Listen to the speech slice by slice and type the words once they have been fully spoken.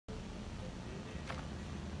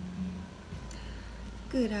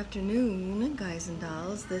Good afternoon, guys and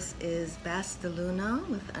dolls. This is Bast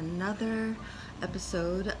with another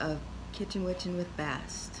episode of Kitchen Witchin with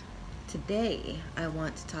Bast. Today, I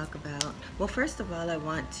want to talk about, well, first of all, I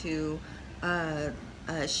want to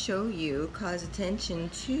show you, cause attention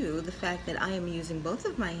to the fact that I am using both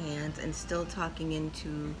of my hands and still talking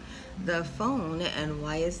into the phone. And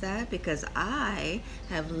why is that? Because I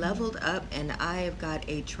have leveled up and I have got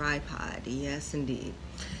a tripod. Yes, indeed.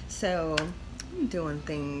 So I'm doing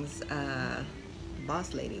things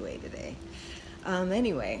boss lady way today.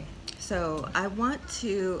 Anyway, so I want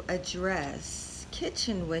to address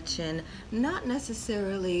Kitchen Witchin, not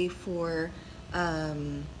necessarily for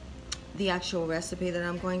the actual recipe that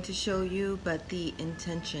I'm going to show you, but the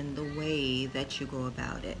intention, the way that you go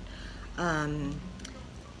about it.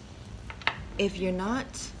 If you're not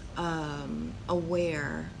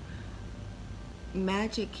aware,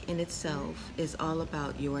 magic in itself is all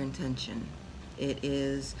about your intention. It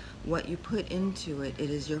is what you put into it. It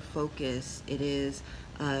is your focus. It is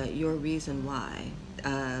your reason why.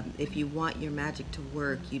 If you want your magic to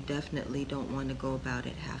work, you definitely don't want to go about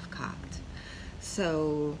it half-cocked.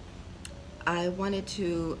 So I wanted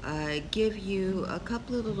to give you a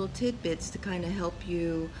couple of little tidbits to kind of help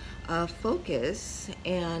you focus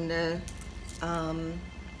and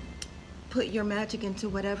put your magic into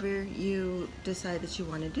whatever you decide that you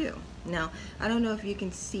want to do. Now, I don't know if you can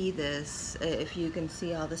see this, if you can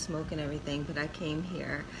see all the smoke and everything, but I came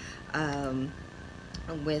here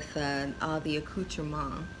with all the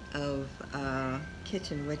accoutrement of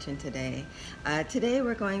Kitchen Witchin today. Today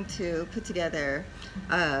we're going to put together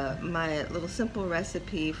my little simple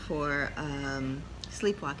recipe for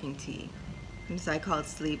sleepwalking tea. So I call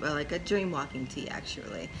it like a dream walking tea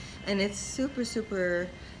actually. And it's super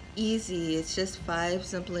easy. It's just 5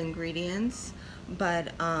 simple ingredients,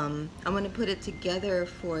 but I'm going to put it together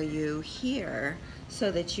for you here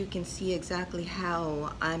so that you can see exactly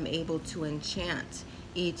how I'm able to enchant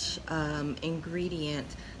each ingredient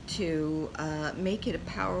to make it a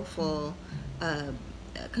powerful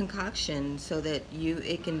concoction so that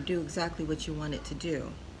it can do exactly what you want it to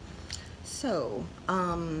do. So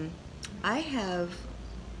I have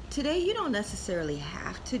today, you don't necessarily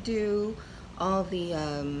have to do all the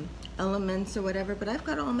elements or whatever, but I've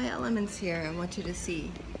got all my elements here. I want you to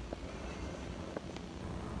see.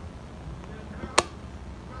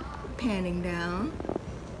 Panning down.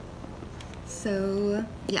 So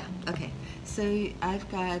yeah, okay. So I've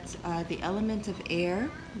got the element of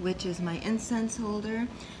air, which is my incense holder,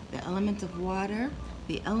 the element of water,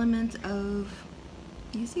 the element of,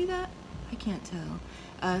 you see that? I can't tell.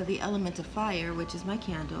 The element of fire, which is my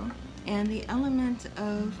candle, and the element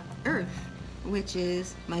of earth, which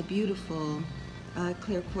is my beautiful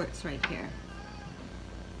clear quartz right here.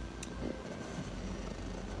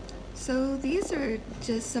 So these are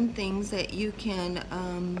just some things that you can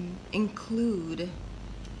include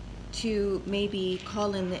to maybe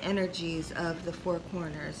call in the energies of the 4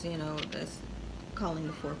 corners, you know, this calling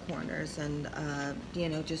the 4 corners, and you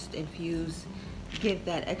know, just infuse, give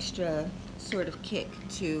that extra sort of kick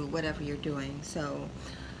to whatever you're doing. So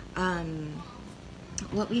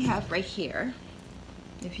what we have right here,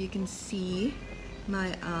 if you can see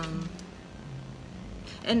my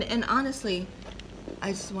and honestly,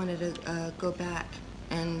 I just wanted to go back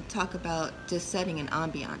and talk about just setting an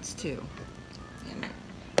ambiance too.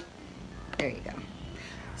 There you go.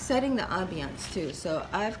 Setting the ambiance too. So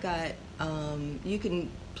I've got you can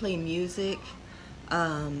play music,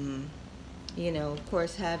 you know, of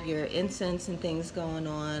course, have your incense and things going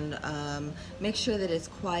on. Make sure that it's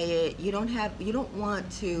quiet. You don't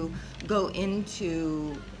want to go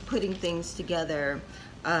into putting things together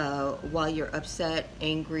while you're upset,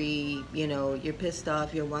 angry, you know, you're pissed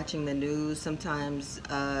off, you're watching the news. Sometimes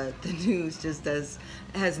the news just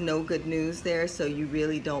has no good news there, so you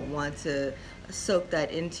really don't want to soak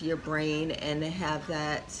that into your brain and have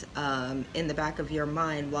that in the back of your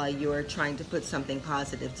mind while you're trying to put something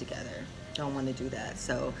positive together. Don't want to do that.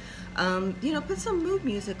 So you know, put some mood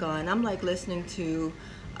music on. I'm like listening to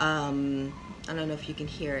I don't know if you can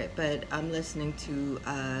hear it, but I'm listening to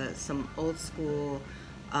some old school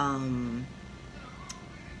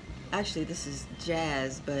actually this is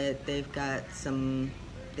jazz, but they've got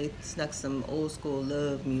they snuck some old school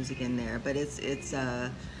love music in there, but it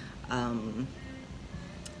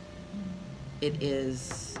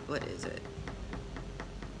is, what is it,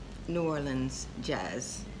 New Orleans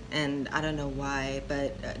jazz. And I don't know why,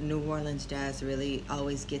 but New Orleans jazz really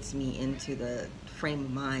always gets me into the frame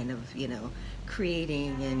of mind of, you know,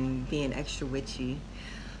 creating and being extra witchy.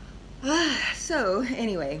 So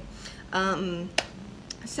anyway,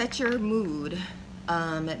 set your mood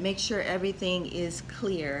Make sure everything is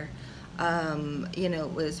clear. You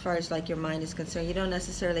know, as far as like your mind is concerned, you don't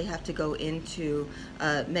necessarily have to go into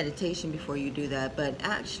meditation before you do that, but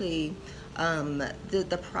actually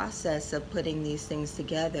the process of putting these things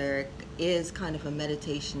together is kind of a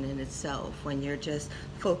meditation in itself, when you're just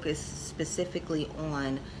focused specifically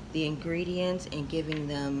on the ingredients and giving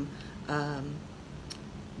them a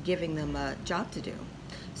job to do.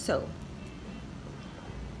 So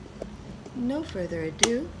no further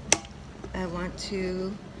ado, I want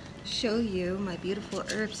to show you my beautiful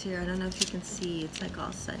herbs here. I don't know if you can see, it's like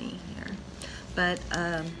all sunny here, but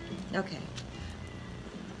okay,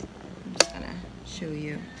 I'm just gonna show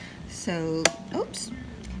you. So, oops,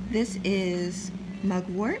 this is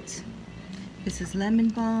mugwort, this is lemon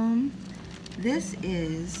balm, this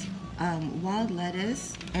is wild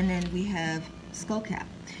lettuce, and then we have skullcap,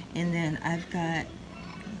 and then I've got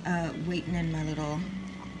waiting in my little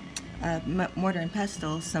mortar and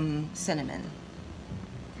pestle some cinnamon.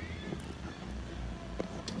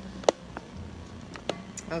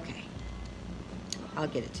 Okay, I'll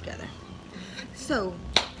get it together. So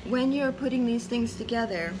when you're putting these things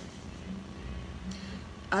together,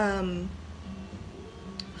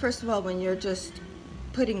 first of all, when you're just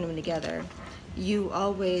putting them together, you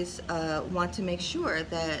always want to make sure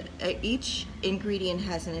that each ingredient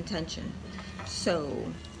has an intention. So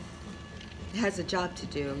it has a job to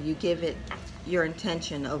do. You give it your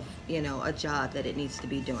intention of, you know, a job that it needs to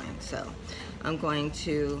be doing. So I'm going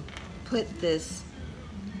to put this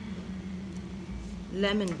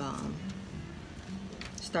lemon balm,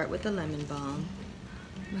 start with the lemon balm,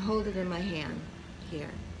 and hold it in my hand here.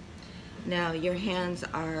 Now your hands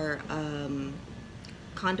are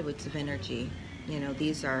conduits of energy. You know,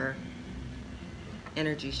 these are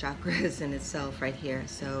energy chakras in itself right here.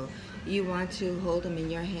 So you want to hold them in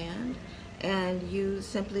your hand, and you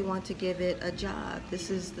simply want to give it a job. This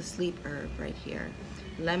is the sleep herb right here.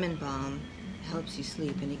 Lemon balm helps you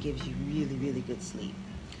sleep, and it gives you really, really good sleep.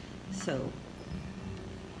 So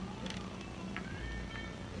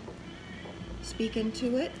speak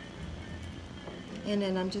into it, and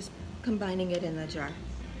then I'm just combining it in a jar.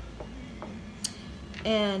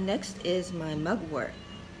 And next is my mugwort.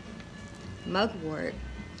 Mugwort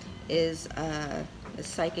is a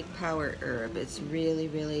psychic power herb. It's really,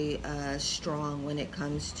 really strong when it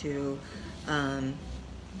comes to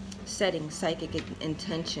setting psychic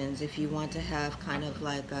intentions. If you want to have kind of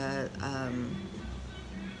like a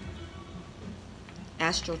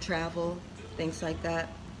astral travel, things like that,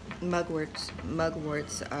 mugworts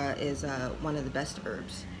is one of the best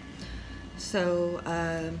herbs. So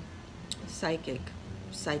psychic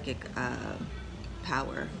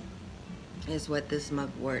power is what this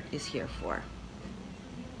mugwort is here for.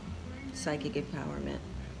 Psychic empowerment.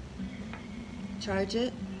 Charge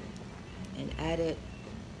it and add it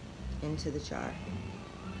into the jar.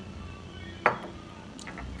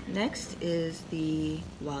 Next is the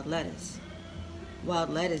wild lettuce. Wild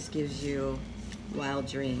lettuce gives you wild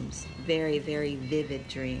dreams, very, very vivid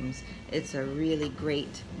dreams. It's a really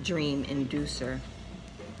great dream inducer.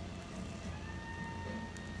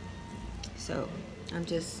 So I'm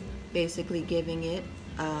just basically giving it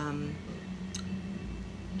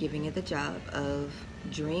the job of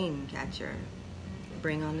dream catcher.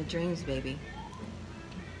 Bring on the dreams, baby.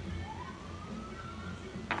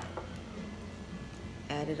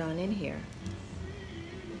 Add it on in here.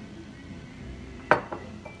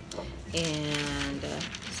 And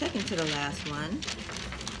second to the last one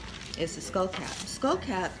is the skullcap.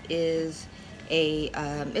 Skullcap is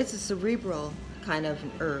it's a cerebral kind of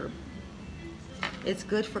herb. It's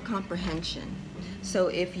good for comprehension. So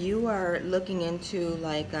if you are looking into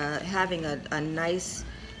like having a nice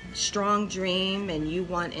strong dream, and you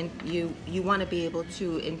want to be able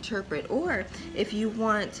to interpret, or if you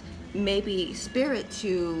want maybe spirit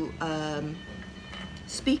to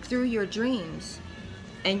speak through your dreams,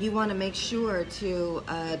 and you want to make sure to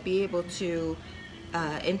be able to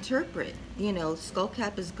interpret, you know,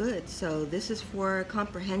 skullcap is good. So this is for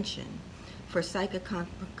comprehension, for psychic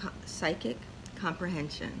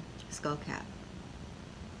comprehension, skullcap.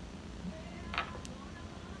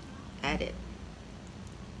 Add it.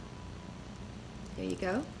 There you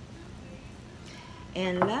go.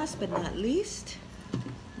 And last but not least,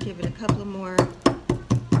 give it a couple of more.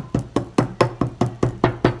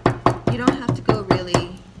 You don't have to go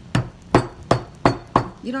really,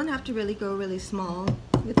 you don't have to really go really small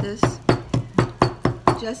with this.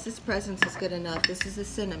 Just its presence is good enough. This is a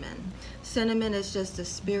cinnamon. Cinnamon is just a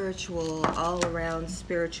spiritual, all-around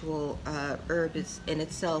spiritual herb. It's in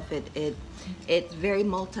itself. It's very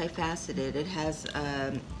multifaceted. It has,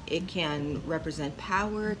 it can represent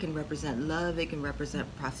power. It can represent love. It can represent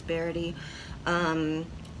prosperity.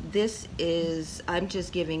 This is, I'm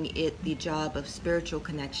just giving it the job of spiritual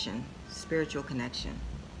connection. Spiritual connection.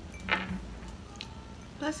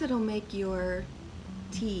 Plus, it'll make your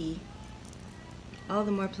tea all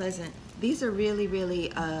the more pleasant. These are really,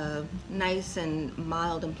 really nice and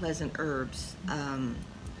mild and pleasant herbs.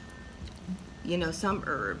 You know, some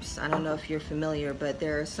herbs, I don't know if you're familiar, but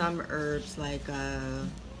there are some herbs like, oh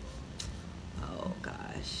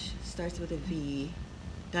gosh, starts with a V,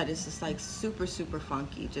 that is just like super, super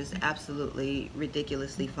funky, just absolutely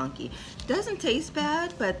ridiculously funky. Doesn't taste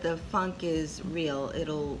bad, but the funk is real.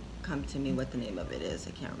 It'll come to me what the name of it is.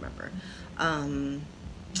 I can't remember.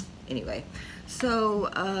 Anyway, so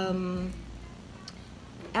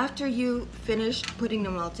after you finish putting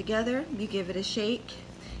them all together, you give it a shake,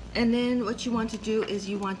 and then what you want to do is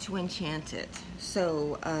you want to enchant it.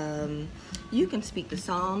 So you can speak the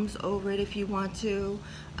Psalms over it if you want to,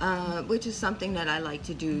 which is something that I like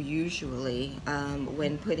to do usually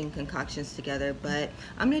when putting concoctions together, but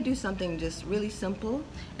I'm going to do something just really simple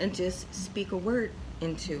and just speak a word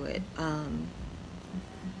into it.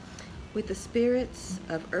 With the spirits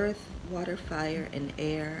of earth, water, fire, and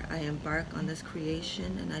air, I embark on this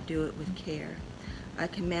creation, and I do it with care. I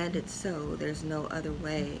command it so, there's no other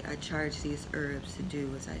way. I charge these herbs to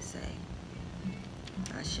do as I say.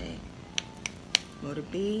 Ashe. Motor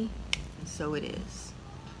B, and so it is.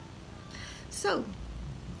 So,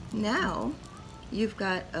 now you've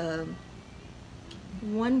got a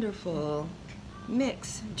wonderful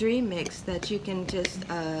mix, dream mix, that you can just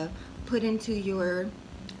put into your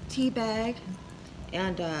tea bag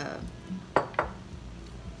and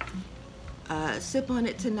sip on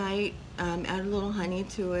it tonight, add a little honey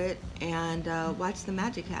to it, and watch the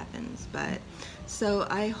magic happens. But so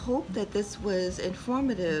I hope that this was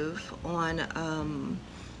informative on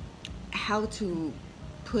how to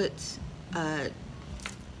put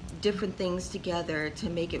different things together to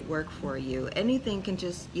make it work for you. Anything can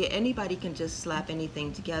just, anybody can just slap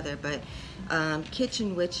anything together, but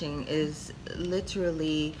kitchen witching is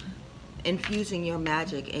literally infusing your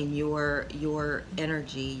magic and your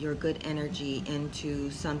energy, your good energy,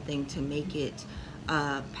 into something to make it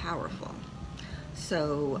powerful.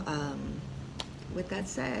 So with that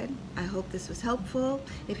said, I hope this was helpful.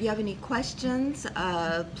 If you have any questions,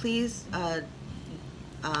 please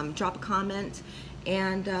drop a comment,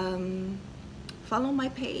 and follow my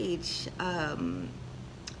page,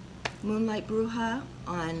 Moonlight Bruja,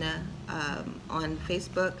 on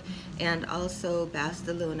Facebook, and also Bast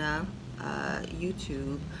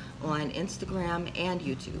YouTube on Instagram and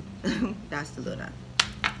YouTube. Bast.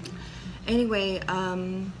 Anyway,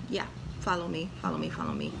 yeah, follow me.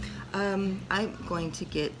 I'm going to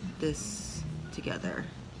get this together,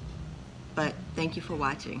 but thank you for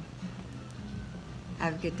watching.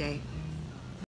 Have a good day.